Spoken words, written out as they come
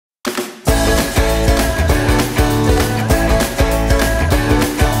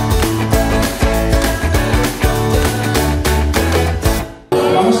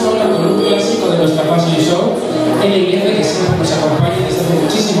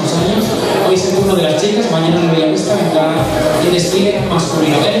muchísimos años. Hoy es el turno de las chicas, mañana en la vista vendrá el desfile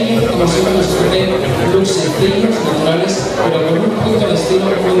masculino. El como siempre nos ofrece looks sencillos, naturales, pero con un punto de estilo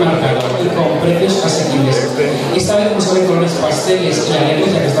muy marcado y con precios asequibles. Esta vez vamos a ver colores pasteles y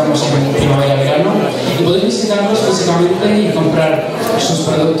alegres, ya que estamos en primavera-verano, y podéis visitarlos físicamente y comprar sus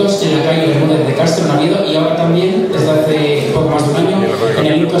productos en la calle Bermúdez de Castro, en Oviedo, y ahora también, desde hace poco más de un año, en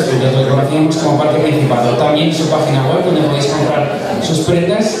el Mujer, lo que conocíamos como Parque Principado. También su página web, donde podéis comprar sus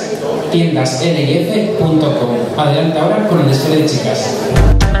prendas, tiendaslyf.com. Adelante ahora con el desfile de chicas.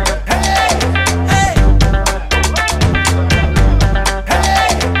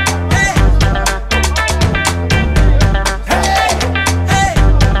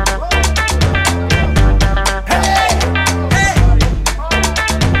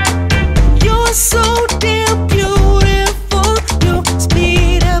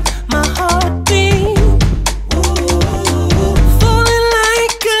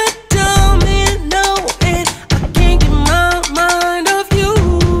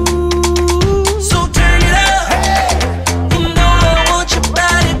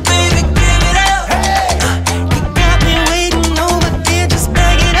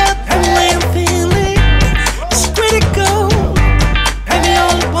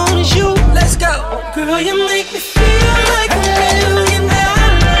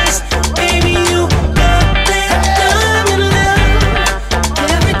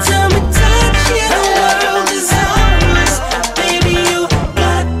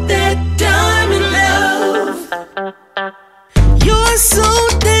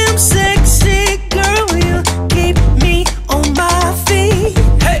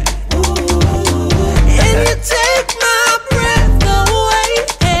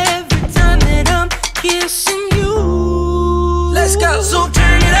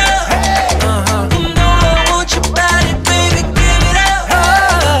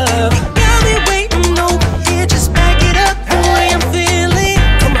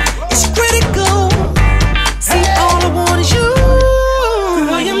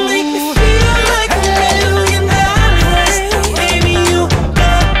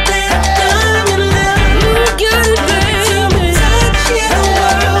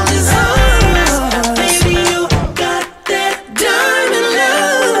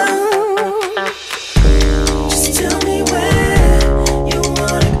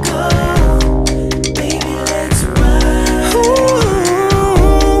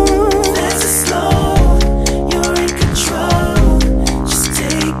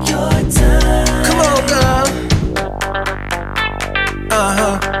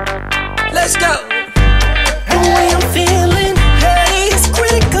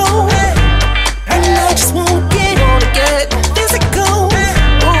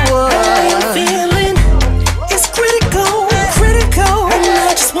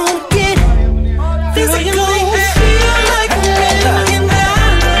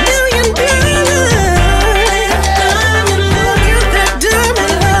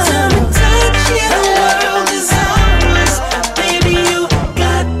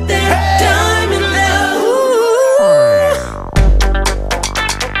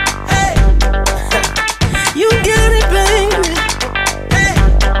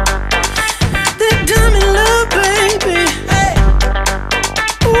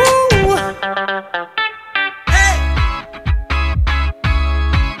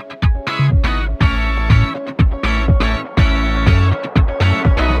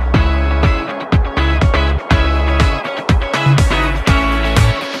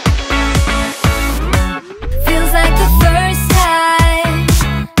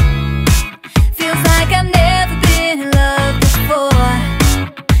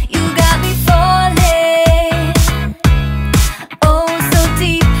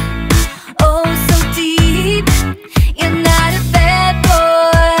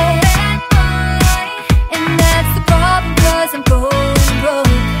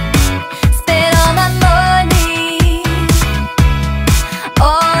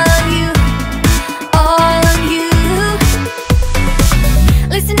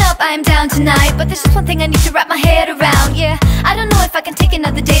 Tonight, but there's just one thing I need to wrap my head around. Yeah, I don't know if I can take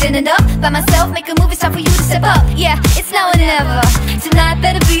another date and end up by myself. Make a movie, time for you to step up. Yeah, it's now or never. Tonight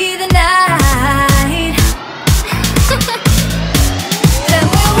better be the night. Then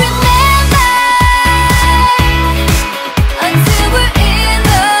we'll remember until we're in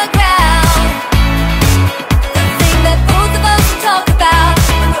the ground. The thing that both of us will talk about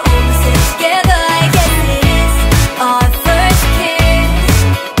when we're all sitting together. I guess it is our first kiss.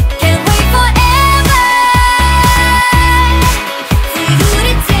 Can't wait forever for you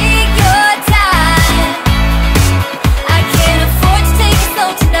to take your time. I can't afford to take it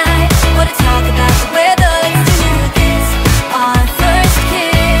slow tonight.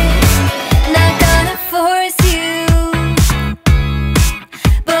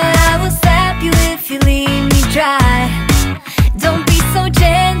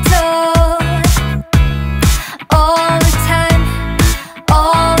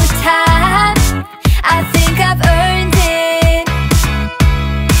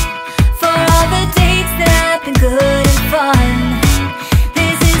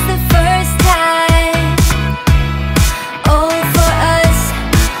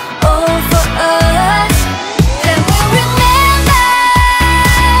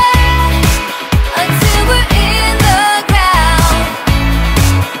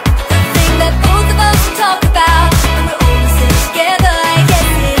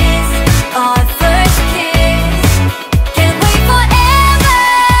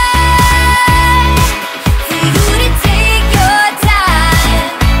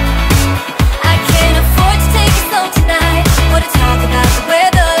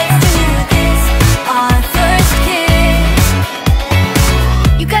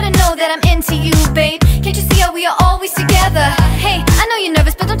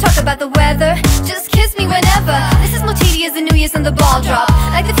 fingers and the ball drop.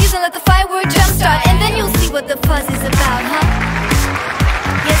 Like the fuse and let the firework jumpstart, and then you'll see what the fuzz is about, huh?